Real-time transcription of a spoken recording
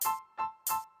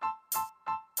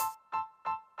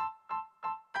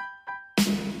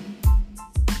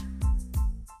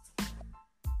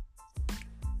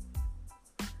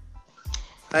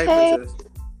Hi, Hey, Princess.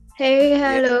 hey, Yeah,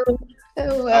 hello.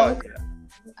 how are Welcome. you?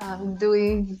 I'm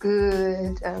doing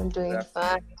good. I'm Good doing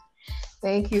fine. afternoon.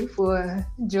 Thank you for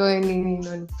joining in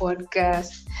on the podcast.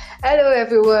 Hello,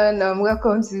 everyone.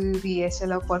 Welcome to the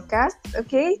Eshela podcast.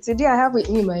 Okay, today I have with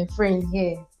me my friend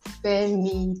here,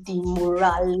 Femi, the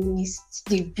moralist,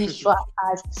 the visual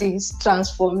artist,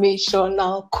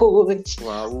 transformational coach.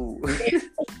 Wow.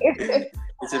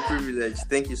 It's a privilege.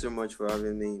 Thank you so much for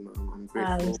having me, ma'am. I'm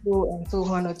grateful. I'm so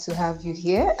honored to have you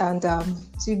here. And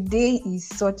today is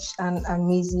such an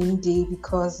amazing day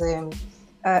because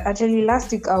actually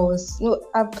last week I was no,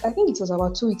 I think it was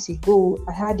about 2 weeks ago.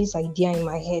 I had this idea in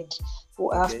my head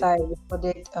after Okay. I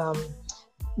recorded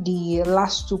the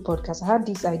last two podcasts. I had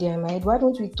this idea in my head. Why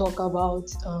don't we talk about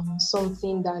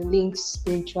something that links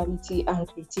spirituality and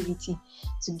creativity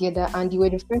together? And you were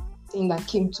the first thing that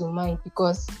came to mind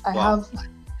because Wow.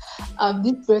 I'm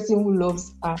this person who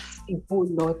loves art a whole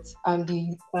lot. I'm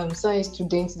the science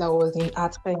student that was in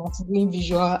art class doing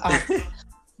visual arts,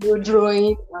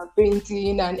 drawing and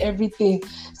painting and everything.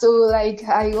 So like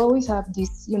I always have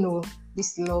this,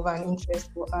 this love and interest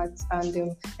for art.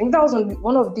 And I think that was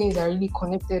one of the things that really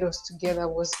connected us together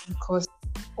was because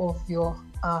of your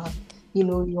Wow.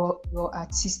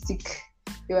 artistic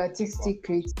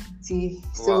creativity.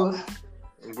 So Wow.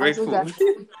 I'm I'm so grateful. glad.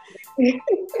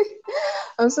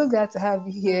 I'm so glad to have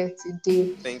you here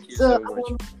today. Thank you So, so much.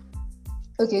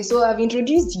 okay, so I've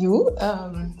introduced you,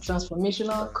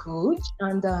 transformational Wow. coach,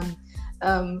 and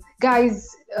guys,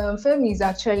 Femi is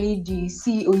actually the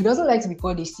CEO. He doesn't like to be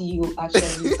called the CEO.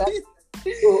 Actually, that's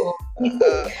so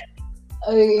uh,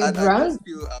 a I brand. just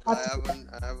feel I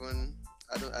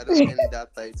don't end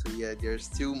that title yet. There's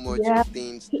still much Yeah, of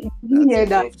things did you that's hear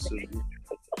that? involved to it.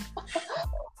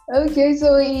 Okay,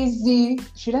 so he's the.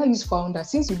 Should I use founder?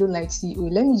 Since you don't like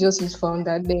CEO, let me just use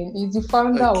founder. Then he's the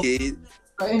founder of Okay.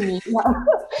 Emi,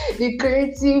 the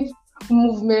creative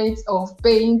movement of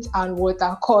paint and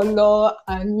watercolor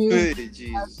and music Hey, and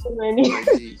jeez. so many. My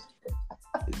G.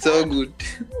 It's all good.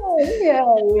 Yeah,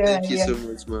 yeah, Thank you yeah. so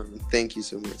much, ma'am. Thank you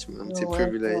so much, ma'am. It's a You're welcome.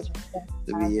 privilege Glad to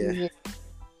to be have you here. here.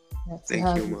 Glad to Thank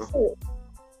have you, you. ma'am.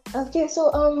 Okay,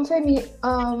 so Femi,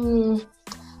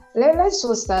 let's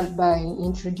just start by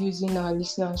introducing our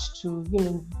listeners to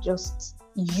just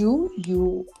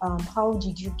you. How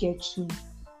did you get to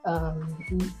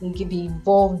be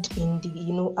involved in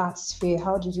the art sphere?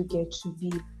 How did you get to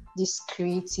be this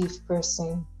creative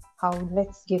person? How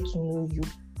Let's get to know you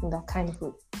in that kind of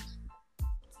way.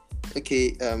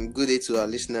 Okay, good day to our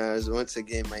listeners. Once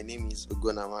again, my name is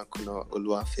Ogonamakuna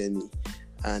Oluwafemi,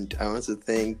 and I want to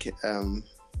thank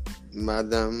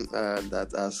Madam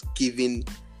that has given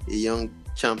a young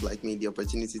champ like me the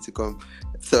opportunity to come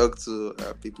talk to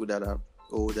people that are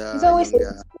It's older, always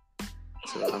younger.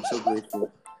 So I'm so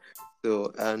grateful.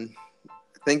 So, and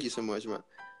thank you so much, man.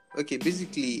 Okay,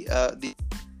 basically,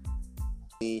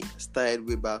 the started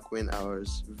way back when I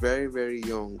was very, very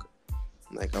young.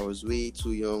 Like I was way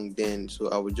too young then, so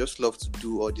I would just love to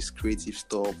do all this creative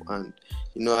stuff. And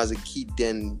as a kid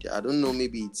then, I don't know,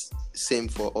 maybe it's same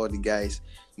for all the guys,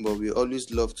 but we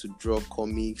always love to draw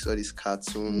comics, all these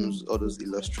cartoons, all those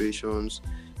illustrations.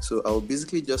 So I would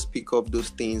basically just pick up those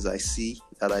things I see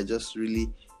that I just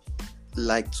really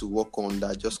like to work on,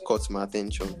 that just caught my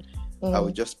attention. I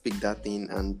would mm, just pick that thing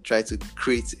and try to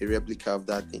create a replica of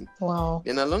that thing. wow.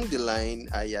 Then along the line,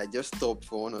 I just stopped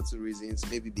for one or two reasons.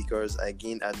 Maybe because I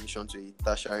gained admission to a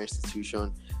tertiary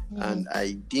institution, Mm, and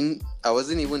I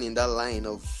wasn't even in that line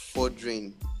of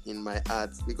furthering in my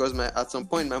art, because at some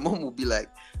point my mom would be like,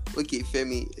 "Okay,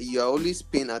 Femi, you are always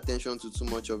paying attention to too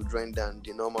much of drawing than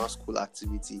the normal school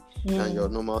activity and your mm,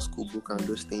 normal school book and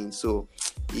those things." So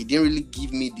it didn't really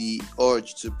give me the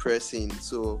urge to press in.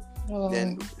 So oh,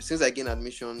 then, since I gained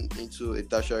admission into a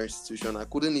tertiary institution, I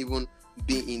couldn't even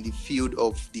be in the field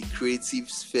of the creative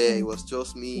sphere. It mm, was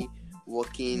just me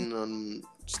working on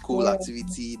school yeah,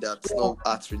 activity that's yeah. not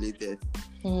art related.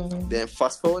 Mm, Then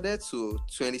fast forwarded to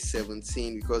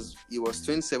 2017, because it was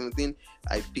 2017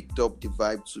 I picked up the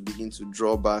vibe to begin to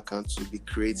draw back and to be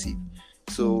creative. mm,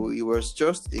 So it was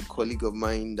just a colleague of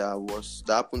mine that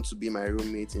happened to be my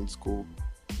roommate in school.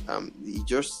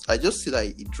 I just see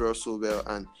that he draws so well,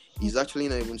 and he's actually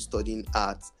not even studying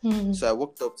art. mm, So I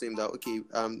walked up to him that, okay,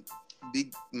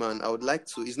 big man, I would like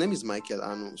to. His name is Michael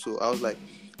Anu. So I was like,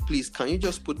 please, can you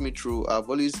just put me through? I've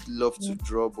always loved to mm,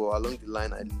 draw, but along the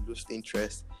line I lost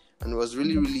interest. And was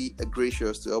really, really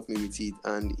gracious to help me with it.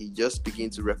 And he just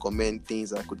began to recommend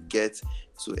things I could get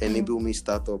to mm, enable me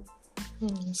start up.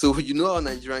 So you know how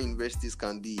Nigerian universities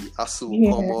can be. ASU will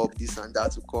Yeah. come up, this and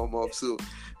that will come up. So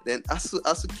then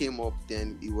ASU came up,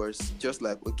 then it was just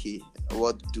like, okay,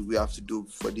 what do we have to do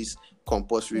for this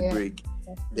compulsory Yeah. break?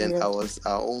 Then I was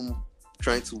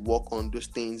trying to work on those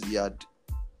things he had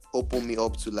opened me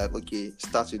up to, like, okay,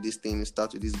 start with this thing,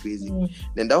 start with this basic.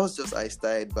 Then that was just, I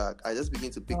started back. I just began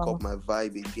to pick up my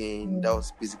vibe again. That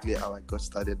was basically how I got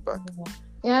started back.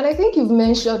 Yeah, and I think you've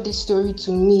mentioned this story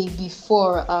to me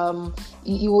before.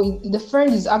 The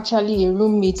friend is actually a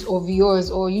roommate of yours,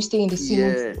 or you stay in the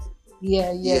same.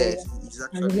 Yes, it's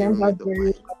actually a roommate of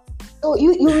mine. So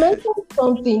you mentioned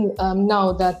something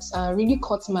now that really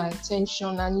caught my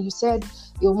attention, and you said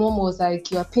your mom was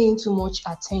like, you are paying too much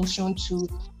attention to,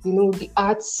 the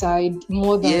art side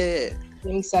more than the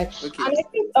academic side. Okay. And I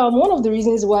think one of the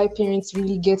reasons why parents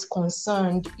really get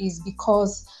concerned is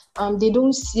because they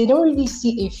don't really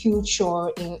see a future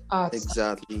in art.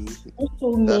 Exactly.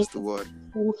 Also, that's the word.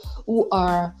 Who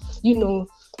are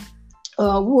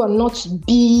who are not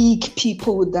big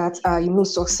people that are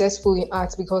successful in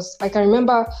art, because I can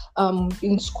remember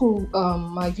in school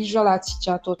my visual art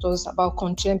teacher taught us about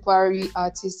contemporary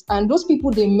artists, and those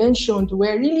people they mentioned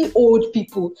were really old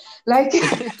people. Like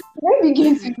I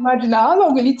begin to imagine how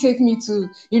long will it take me to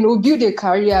build a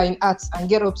career in art and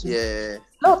get up to a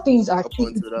lot of things are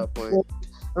changing to that point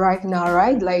right now,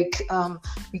 right? Like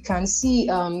we can see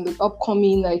the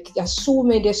upcoming, like there's so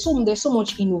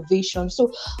much innovation.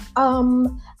 So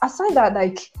aside that,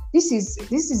 like this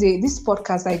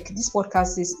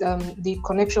podcast is the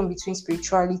connection between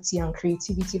spirituality and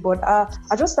creativity, but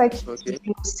I just like to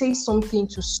say something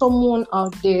to someone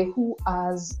out there who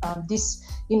has this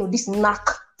knack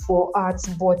for art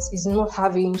but is not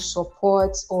having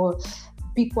support, or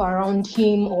people around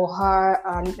him or her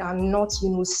and not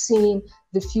seeing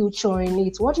the future in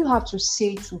it. What do you have to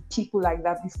say to people like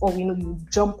that before you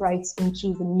jump right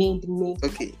into the main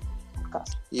okay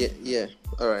podcast? Yeah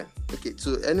all right. Okay,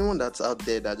 to anyone that's out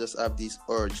there that just have this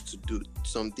urge to do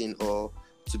something or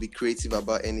to be creative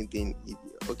about anything,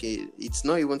 it's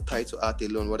not even tied to art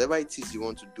alone. Whatever it is you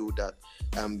want to do, that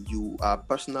you are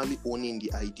personally owning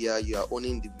the idea, you are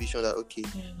owning the vision that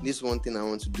this is one thing I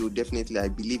want to do. Definitely I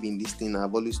believe in this thing,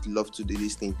 I've always loved to do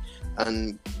this thing,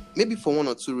 and maybe for one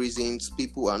or two reasons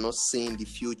people are not seeing the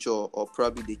future, or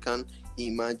probably they can't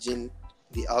imagine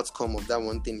the outcome of that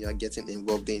one thing you are getting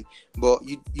involved in. But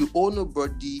you owe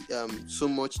nobody so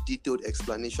much detailed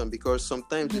explanation, because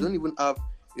sometimes you don't even have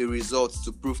a result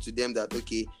to prove to them that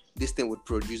this thing would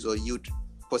produce or yield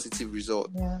positive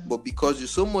result. But because you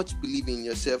so much believe in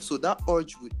yourself, so that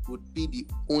urge would be the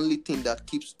only thing that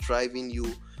keeps driving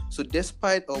you. So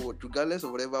despite or regardless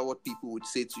of what people would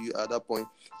say to you at that point,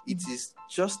 it is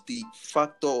just the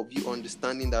factor of you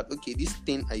understanding that this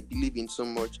thing I believe in so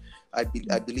much, I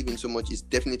believe in so much, is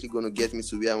definitely going to get me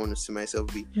to where I want to see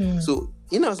myself be. So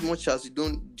in as much as you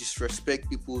don't disrespect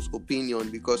people's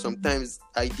opinion, because sometimes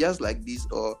ideas like this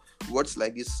or words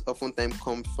like this oftentimes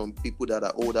come from people that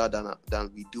are older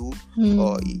than we do,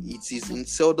 or it is in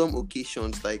seldom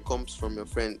occasions that it comes from your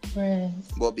friend.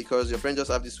 But because your friend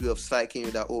just have this way of psyching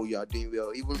you that you are doing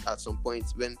well, even at some point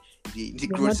when the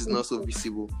growth is not so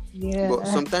visible. But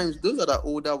sometimes those that are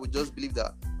older will just believe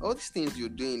that all these things you're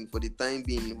doing for the time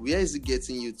being, where is it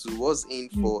getting you to? What's in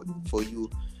for you?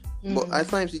 But at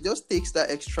times it just takes that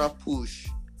extra push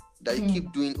that you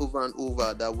keep doing over and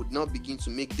over that would now begin to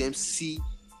make them see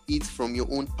it from your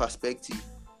own perspective.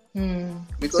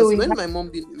 Because when my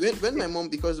mom,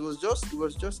 because it was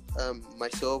just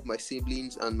myself, my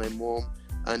siblings, and my mom,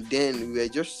 and then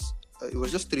it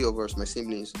was just three of us, my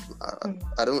siblings.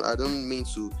 I don't mean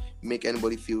to make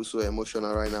anybody feel so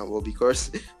emotional right now, but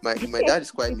because my dad is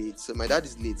quite late, so my dad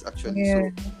is late actually. So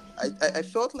I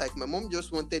felt like my mom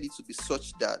just wanted it to be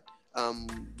such that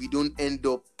we don't end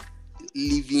up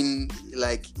living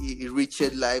like a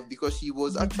wretched life, because she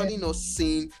was actually not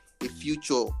seeing a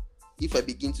future if I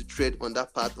begin to tread on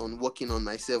that path on working on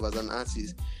myself as an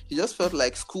artist. She just felt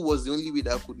like school was the only way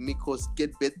that could make us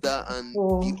get better and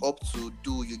be up to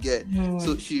do, you get.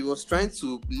 So she was trying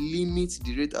to limit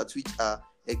the rate at which I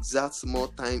exert more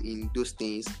time in those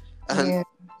things. And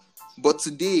but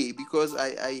today, because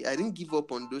I didn't give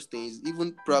up on those things,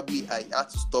 even probably I had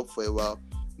to stop for a while,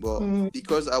 but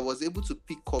because I was able to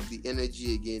pick up the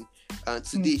energy again, and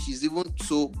today she's even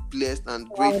so blessed and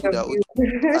grateful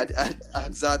that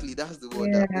exactly, that's the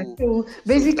word. So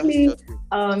basically,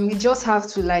 you just have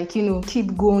to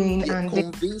keep going and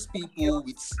convince people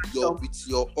with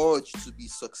your urge to be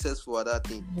successful at that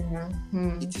thing.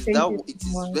 It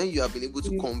is when you have been able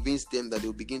to convince them that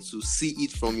they'll begin to see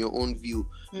it from your own view.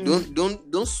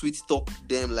 Don't sweet talk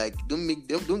them, like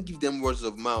don't give them words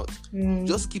of mouth.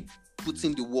 Just keep put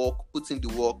in the work, put in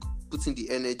the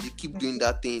energy, keep doing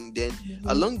that thing, then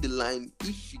along the line,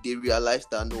 if they realize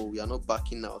that no, we are not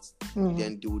backing out,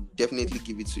 then they will definitely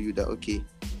give it to you that okay,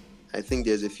 I think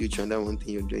there's a future in that one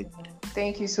thing you're doing.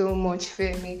 Thank you so much,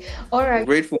 Femi. All right.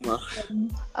 Grateful,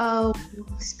 ma.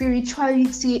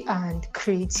 Spirituality and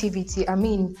creativity. I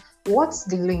mean, what's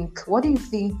the link? What do you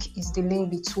think is the link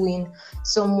between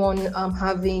someone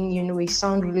having, a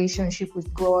sound relationship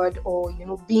with God, or,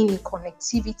 being in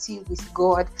connectivity with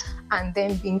God, and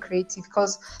then being creative?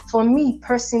 Because for me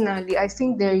personally, I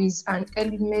think there is an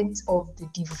element of the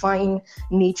divine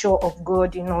nature of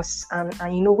God in us, and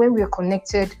when we are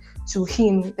connected to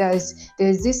Him, there's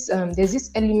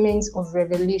this element of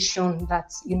revelation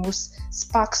that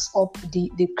sparks up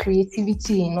the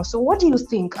creativity in us. So what do you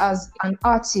think as an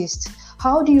artist?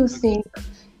 How do you think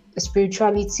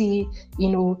spirituality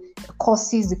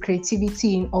causes the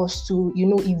creativity in us to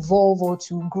evolve, or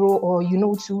to grow, or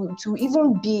to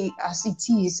even be as it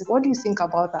is? What do you think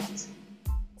about that?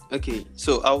 Okay,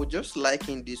 so I would just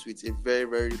liken this with a very,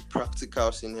 very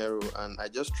practical scenario, and I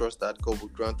just trust that God will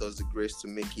grant us the grace to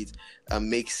make it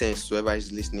make sense to whoever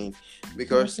is listening,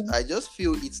 because I just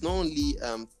feel it's not only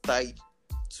tied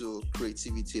to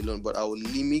creativity alone, but I will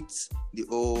limit the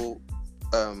whole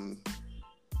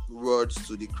words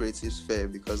to the creative sphere,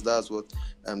 because that's what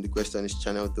the question is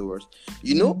channeled towards.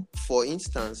 For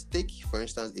instance, take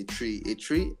a tree. A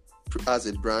tree has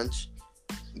a branch,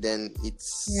 then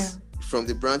it's from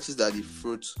the branches that the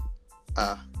fruits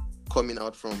are coming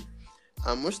out from.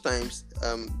 And most times,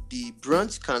 the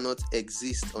branch cannot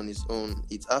exist on its own.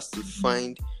 It has to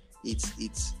find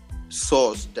its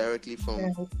source directly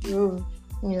from from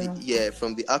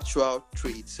the actual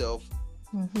tree itself.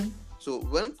 So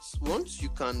once you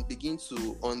can begin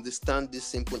to understand this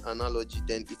simple analogy,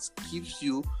 then it gives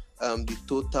you the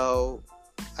total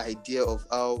idea of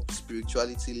how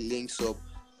spirituality links up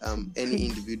any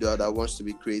individual that wants to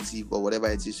be creative or whatever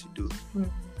it is you do.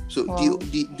 So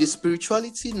the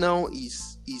spirituality now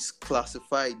is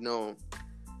classified now,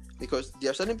 because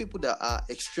there are certain people that are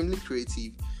extremely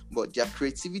creative, but their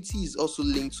creativity is also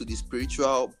linked to the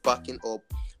spiritual backing up.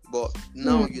 But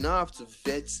now you now have to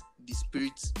vet the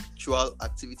spiritual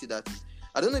activity that is.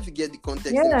 I don't know if you get the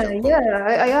context. I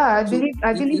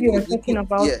believe you were talking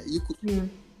about. Yeah, you could.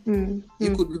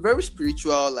 You could be very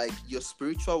spiritual, like your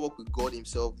spiritual work with God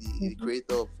Himself, the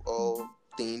creator of all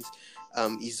things,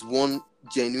 is one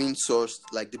genuine source,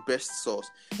 like the best source,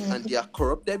 and there are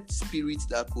corrupted spirits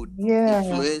that could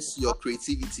influence your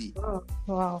creativity.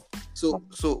 Wow. So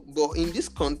but in this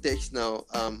context now,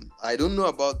 I don't know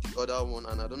about the other one,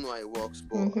 and I don't know how it works,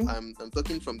 but I'm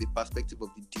talking from the perspective of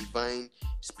the divine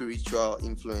spiritual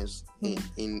influence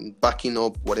in backing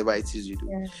up whatever it is you do.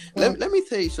 Let me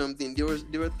tell you something. There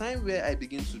were times where I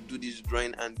begin to do this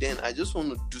drawing, and then I just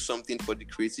want to do something for the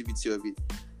creativity of it.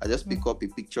 I just pick up a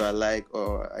picture I like,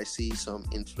 or I see some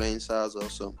influencers or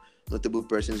some notable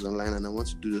persons online, and I want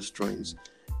to do those drawings.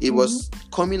 It was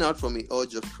coming out from an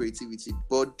urge of creativity,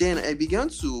 but then I began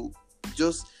to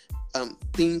just I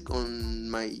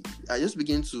just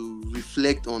began to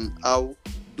reflect on how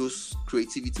those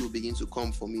creativity will begin to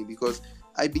come for me, because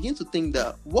I begin to think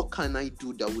that what can I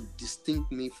do that would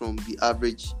distinct me from the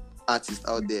average artist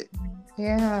out there?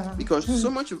 Because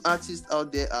so much of artists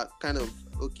out there are kind of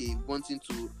wanting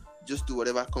to just do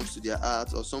whatever comes to their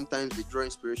art, or sometimes they draw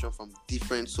inspiration from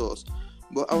different source.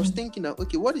 But I was thinking that,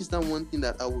 what is that one thing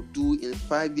that I would do in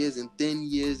 5 years, in 10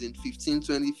 years, in 15,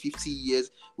 20, 50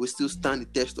 years will still stand the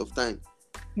test of time?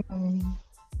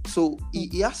 So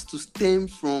it has to stem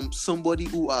from somebody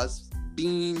who has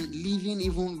been living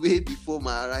even way before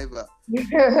my arrival.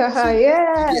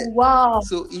 Wow.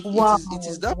 So it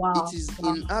is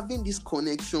in having this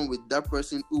connection with that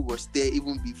person who was there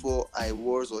even before I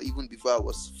was, or even before I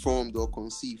was formed or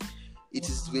conceived. It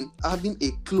is when having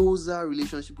a closer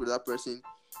relationship with that person,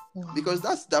 because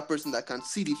that's that person that can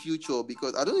see the future.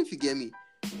 Because I don't know if you get me.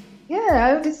 Yeah,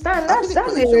 I understand. That's a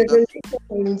revelation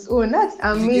on its own. That's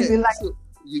amazing.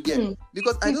 You get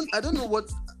because I don't know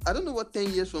what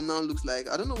 10 years from now looks like.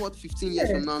 I don't know what 15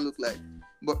 years from now look like.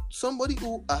 But somebody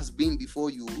who has been before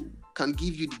you can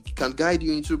guide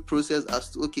you into the process as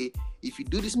to, if you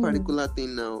do this particular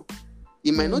thing now,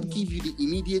 it might not give you the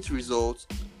immediate results,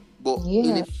 but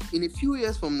in a few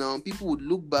years from now, people would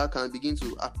look back and begin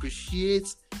to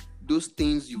appreciate those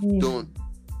things you've done.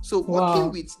 So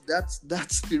working with that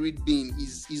spirit being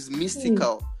is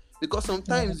mystical, because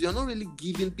sometimes you're not really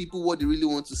giving people what they really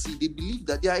want to see. They believe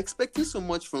that they are expecting so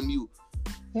much from you.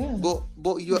 But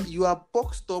you are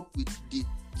boxed up with the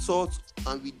thoughts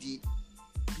and with the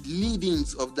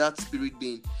leadings of that spirit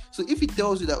being. So if it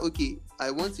tells you that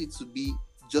I want it to be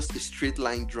just a straight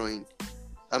line drawing.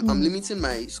 I'm limiting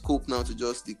my scope now to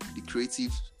just the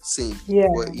creative scene,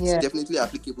 but it's definitely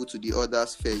applicable to the other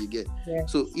sphere you get.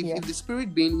 So if the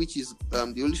spirit being, which is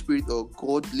the Holy Spirit or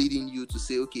God leading you to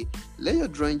say, okay, let your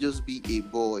drawing just be a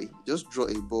boy, just draw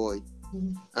a boy.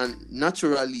 And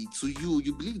naturally to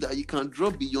you believe that you can draw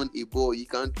beyond a boy. You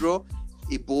can draw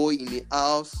a boy in a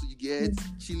house, you get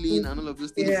chilling and all of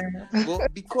those things.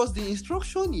 But because the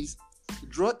instruction is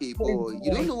draw a boy,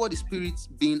 you don't know what the spirit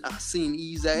being has seen.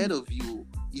 He is ahead of you.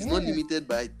 He's not limited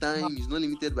by time. He's not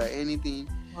limited by anything.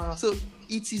 So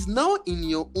it is now in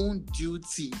your own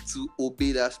duty to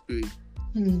obey that spirit.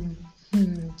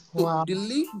 So the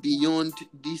link beyond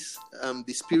this,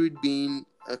 the spirit being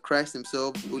Christ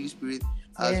himself, the Holy Spirit,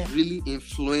 has really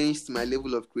influenced my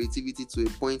level of creativity to a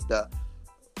point that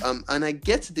and I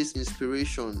get this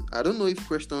inspiration. I don't know if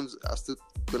questions are still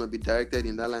going to be directed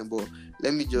in that line, but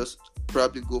let me just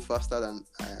probably go faster than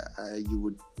you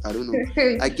would. I don't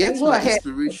know. I get my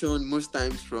inspiration most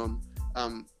times from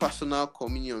personal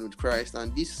communion with Christ,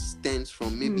 and this stems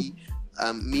from maybe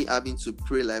me having to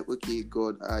pray like, okay,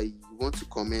 God, I want to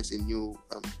commence a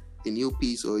new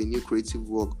piece or a new creative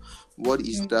work. What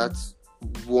is that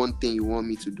one thing you want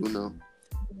me to do now?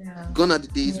 Gone are the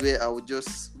days where I would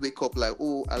just wake up like,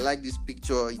 oh, I like this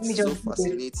picture, it's so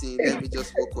fascinating, let me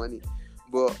just work on it.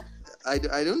 But I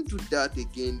don't do that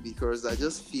again, because I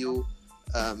just feel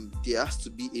there has to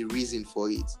be a reason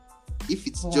for it. If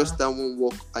it's just that one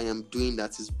work I am doing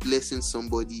that is blessing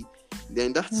somebody,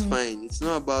 then that's fine. It's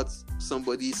not about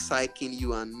somebody psyching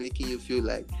you and making you feel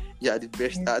like you're the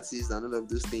best artist and all of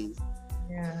those things.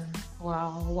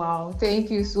 Wow. Thank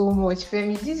you so much,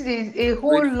 Femi. This is a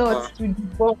whole lot to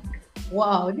debunk.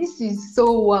 Wow, this is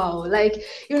so wow. Like,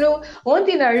 one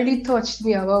thing that really touched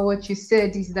me about what you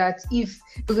said is that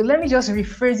because let me just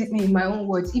rephrase it in my own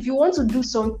words. If you want to do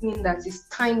something that is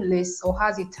timeless or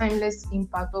has a timeless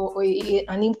impact or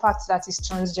an impact that is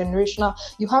transgenerational,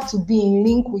 you have to be in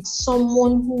link with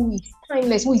someone who is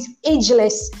timeless, who is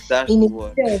ageless in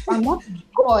itself. And that's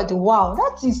God. Wow,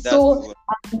 that is so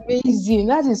amazing.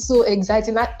 That is so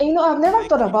exciting. I've never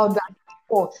thought about that.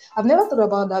 I've never thought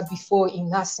about that before in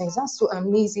that sense. That's so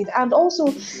amazing. And also,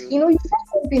 you said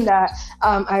something that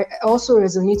I also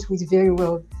resonate with very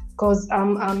well, because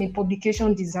I'm a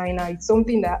publication designer. It's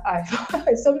something that I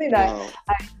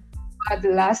had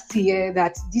last year,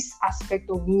 that this aspect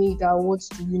of me that wants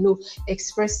to,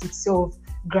 express itself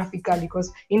graphically,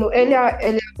 because earlier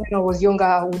when I was younger,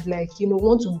 I would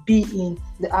want to be in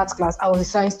the art class. I was a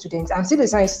science student. I'm still a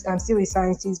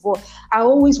scientist, but I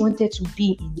always wanted to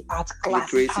be in the art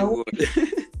class. I always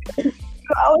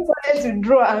wanted to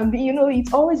draw, and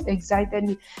it always excited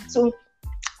me. So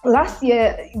last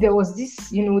year there was this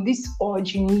this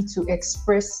urge in me to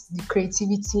express the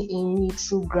creativity in me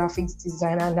through graphics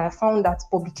design, and I found that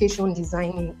publication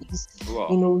designing is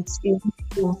it's a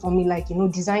for me,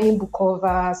 designing book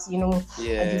covers,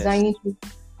 designing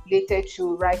related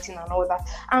to writing and all that.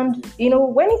 And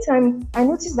anytime I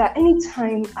noticed that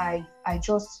anytime I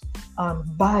just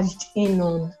barged in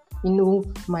on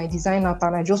my design app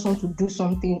and I just want to do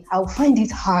something, I'll find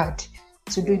it hard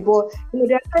to do it. But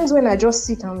there are times when I just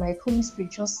sit and like, Holy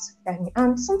Spirit, just guide me.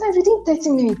 And sometimes within 30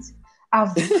 minutes,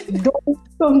 I've done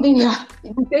something that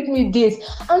it will take me days.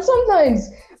 And sometimes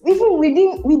even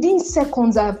within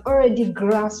seconds, I've already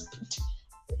grasped.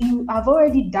 I've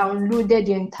already downloaded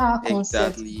the entire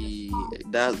concept. Exactly.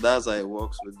 That's how it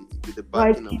works with the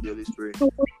backing of the Holy Spirit.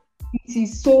 It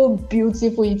is so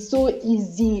beautiful. It's so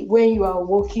easy when you are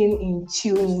walking in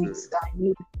tune with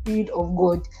the Spirit of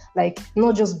God, like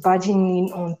not just barging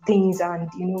in on things and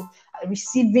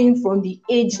receiving from the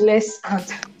ageless and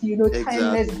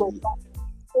timeless God.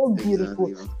 So beautiful.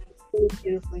 Exactly. So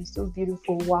beautiful. It's so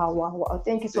beautiful. Wow.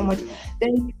 Thank you so much.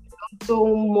 Thank you so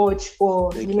much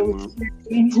for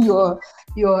sharing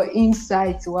your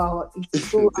insights. Wow, it's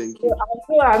so I'm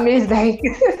so amazed. Like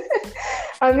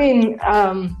I mean,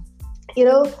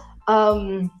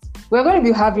 we're going to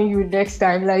be having you next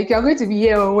time. Like, you're going to be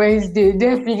here on Wednesday,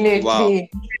 definitely.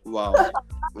 Wow.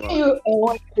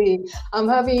 I'm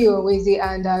having you on Wednesday,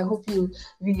 and I hope you'll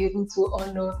be able to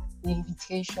honor the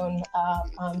invitation.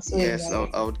 Yes,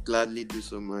 I would gladly do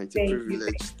so much. It's a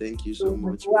privilege. Thank you so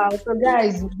much. Wow. So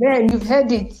guys, man, you've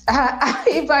heard it.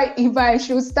 If I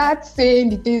should start saying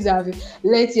the things I've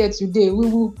learned here today, we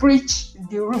will preach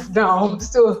the roof down.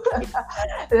 So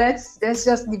let's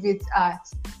just leave it at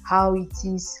how it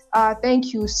is.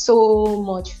 Thank you so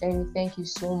much, Femi. Thank you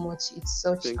so much. It's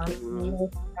such an honor to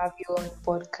have you on the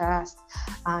podcast,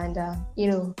 and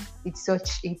it's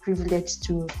such a privilege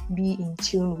to be in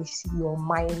tune with your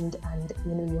mind and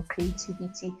your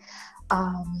creativity.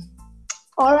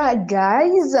 All right,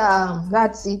 guys.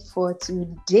 That's it for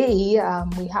today.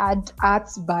 We had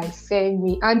Arts by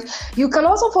Femi, and you can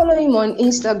also follow him on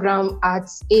Instagram at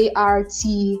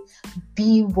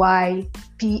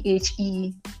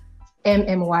ARTBYPHEMMY.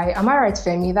 Am I right,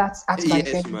 Femi? That's Arts by Yes,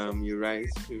 Femi. ma'am, you're right.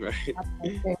 You're right. So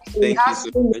he Thank you has so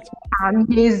some much.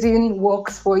 amazing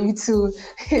works for you to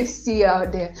see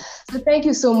out there. So thank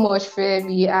you so much,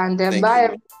 Femi, and Thank bye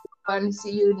you. everyone.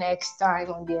 See you next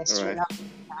time on the All right. Estrella.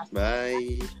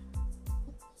 Bye.